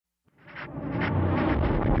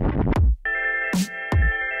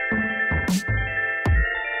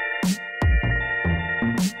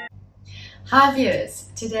Hi viewers,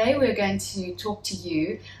 today we're going to talk to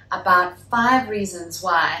you about 5 reasons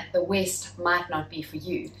why the West might not be for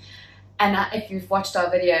you. And if you've watched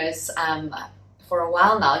our videos for a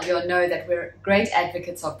while now, you'll know that we're great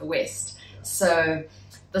advocates of the West. So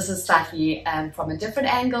this is slightly from a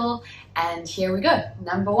different angle, and here we go.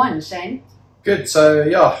 Number 1, Shane. Good. So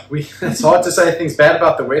yeah, it's hard to say things bad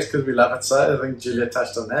about the West because we love it so. I think Julia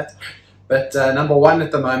touched on that. But number 1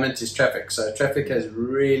 at the moment is traffic. So traffic has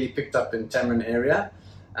really picked up in Tamarin area,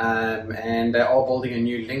 and they are building a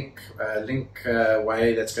new link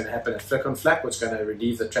way that's going to happen at Flick on Flack, which is going to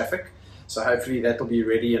relieve the traffic. So hopefully that will be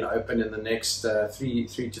ready and open in the next 3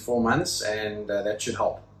 to 4 months, and that should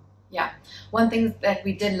help. Yeah, one thing that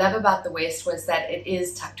we did love about the West was that it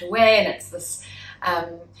is tucked away and it's this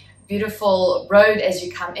beautiful road as you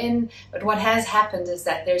come in. But what has happened is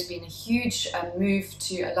that there's been a huge move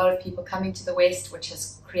to a lot of people coming to the West, which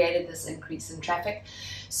has created this increase in traffic.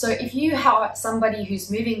 So if you are somebody who's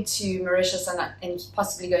moving to Mauritius and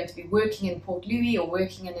possibly going to be working in Port Louis or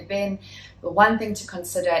working in Eben, the one thing to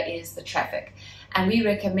consider is the traffic. And we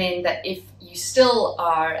recommend that if you still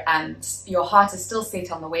are, your heart is still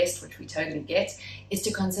set on the West, which we totally get, is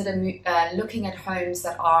to consider looking at homes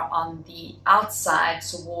that are on the outside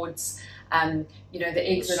towards, you know,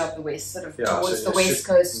 the exit of the West, sort of towards the West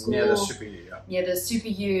Coast School, near the Super U. Near the Super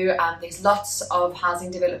U. There's lots of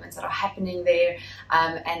housing developments that are happening there,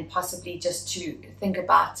 and possibly just to think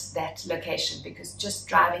about that location, because just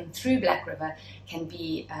driving through Black River can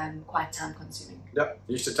be quite time consuming. Yep,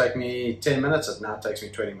 it used to take me 10 minutes, it now takes me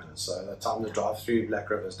 20 minutes. So the time to drive through Black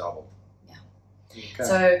River is doubled. Yeah. Okay.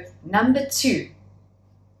 So number 2.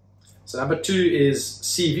 So number 2 is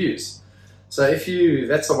sea views. So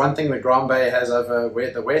that's the one thing that Grand Bay has over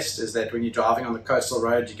the West, is that when you're driving on the coastal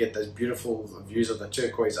road, you get those beautiful views of the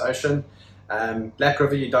turquoise ocean. Black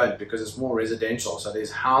River you don't, because it's more residential. So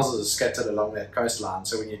there's houses scattered along that coastline.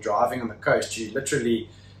 So when you're driving on the coast, you're literally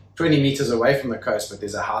 20 meters away from the coast, but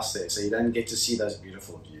there's a house there. So you don't get to see those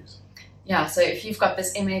beautiful views. Yeah, so if you've got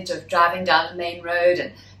this image of driving down the main road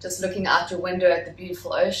and just looking out your window at the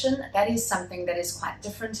beautiful ocean, that is something that is quite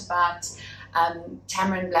different about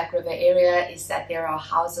Tamarin Black River area, is that there are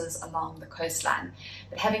houses along the coastline.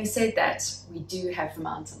 But having said that, we do have the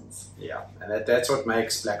mountains. Yeah, and that's what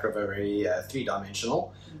makes Black River very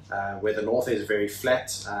three-dimensional, where the north is very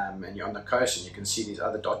flat, and you're on the coast and you can see these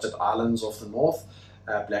other dotted islands off the north.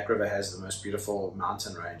 Black River has the most beautiful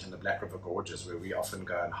mountain range, and the Black River Gorges, where we often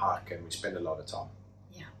go and hike and we spend a lot of time.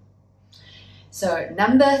 Yeah. So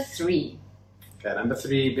number 3. Okay, number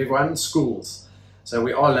 3, big one, schools. So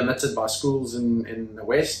we are limited by schools in the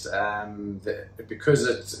West, because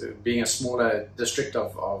it's being a smaller district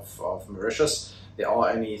of Mauritius. There are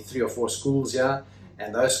only 3 or 4 schools here,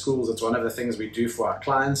 and those schools, it's one of the things we do for our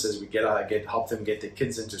clients, is we help them get their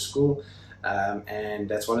kids into school. And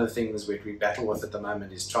that's one of the things we battle with at the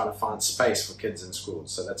moment, is trying to find space for kids in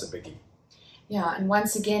schools. So that's a biggie. Yeah, and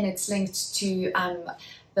once again, it's linked to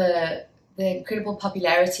the incredible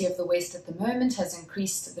popularity of the West at the moment has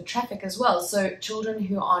increased the traffic as well. So children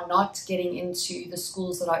who are not getting into the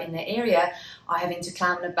schools that are in the area are having to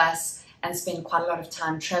climb on a bus and spend quite a lot of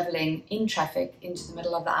time traveling in traffic into the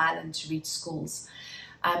middle of the island to reach schools.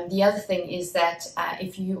 The other thing is that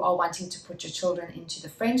if you are wanting to put your children into the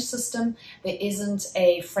French system, there isn't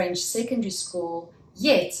a French secondary school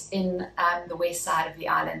yet in the west side of the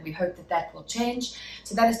island. We hope that that will change.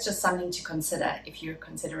 So that is just something to consider if you're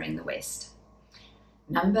considering the West.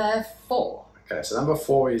 Number 4. Okay, so number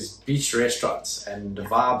 4 is beach restaurants and the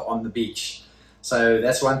vibe on the beach. So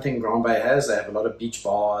that's one thing Grand Bay has. They have a lot of beach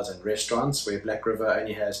bars and restaurants, where Black River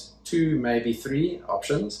only has 2, maybe 3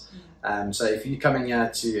 options. So if you're coming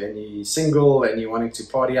here and you're single and you're wanting to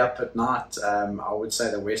party up at night, I would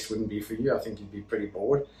say the West wouldn't be for you. I think you'd be pretty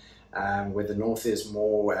bored. Where the north is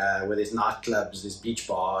more, where there's nightclubs, there's beach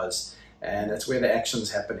bars, and that's where the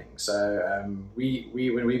action's happening. So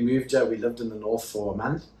when we moved here, we lived in the north for a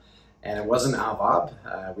month, and it wasn't our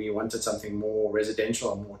vibe. We wanted something more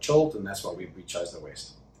residential and more chilled, and that's why we chose the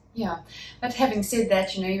West. Yeah, but having said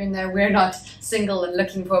that, you know, even though we're not single and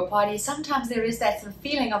looking for a party, sometimes there is that sort of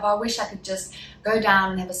feeling of, I wish I could just go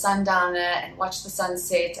down and have a sundowner and watch the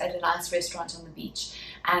sunset at a nice restaurant on the beach.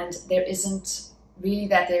 And there isn't really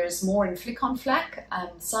that. There is more in Flick on Flack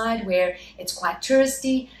side, where it's quite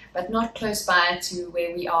touristy, but not close by to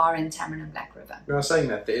where we are in Tamarin and Black River. We are saying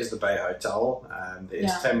that there is the Bay Hotel, there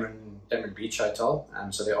is Tamarin Beach Hotel,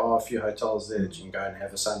 so there are a few hotels there that you can go and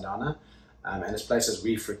have a sundowner. And it's places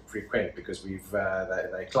we frequent because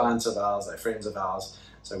they're clients of ours, they're friends of ours,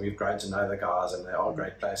 so we've grown to know the guys, and they are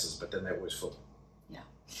great places, but then they're always full. Yeah.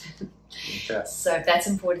 Okay. So if that's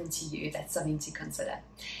important to you, that's something to consider.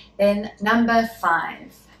 Then number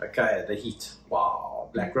 5. Okay, the heat. Wow,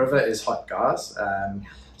 Black River is hot, guys.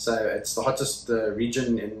 So it's the hottest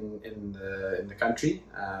region in the country.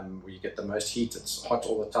 We get the most heat. It's hot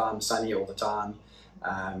all the time, sunny all the time,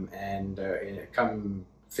 and come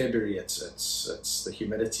February, it's the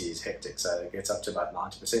humidity is hectic. So it gets up to about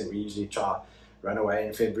 90%. We usually try run away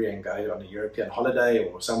in February and go on a European holiday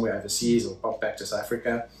or somewhere overseas, or pop back to South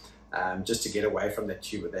Africa. Just to get away from that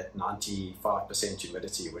 95%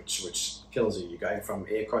 humidity, which kills you. You're going from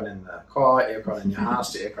aircon in the car, aircon in your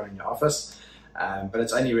house, to aircon in your office. But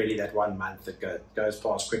it's only really that 1 month that goes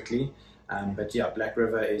past quickly. But yeah, Black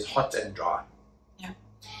River is hot and dry. Yeah.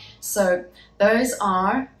 So those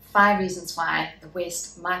are 5 reasons why the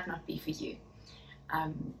West might not be for you.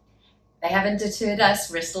 They haven't deterred us.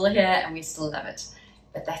 We're still here and we still love it.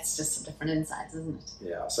 But that's just some different insights, isn't it?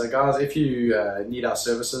 Yeah, so guys, if you need our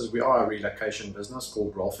services, we are a relocation business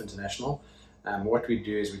called Rolfe International. What we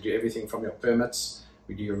do is we do everything from your permits,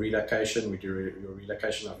 we do your relocation, we do your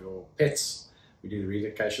relocation of your pets, we do the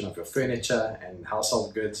relocation of your furniture and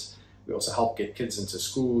household goods. We also help get kids into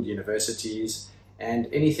school, universities, and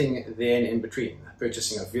anything there and in between.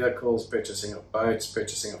 Purchasing of vehicles, purchasing of boats,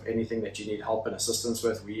 purchasing of anything that you need help and assistance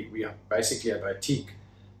with. We are basically a boutique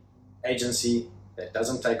agency that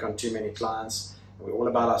doesn't take on too many clients, and we're all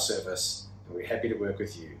about our service, and we're happy to work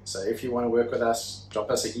with you. So if you want to work with us,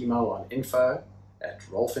 drop us an email on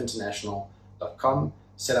info@rolfeinternational.com,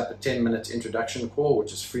 set up a 10-minute introduction call,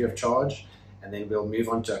 which is free of charge, and then we'll move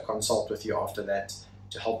on to a consult with you after that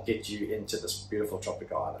to help get you into this beautiful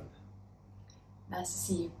tropical island. Nice to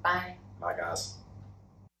see you. Bye. Bye, guys.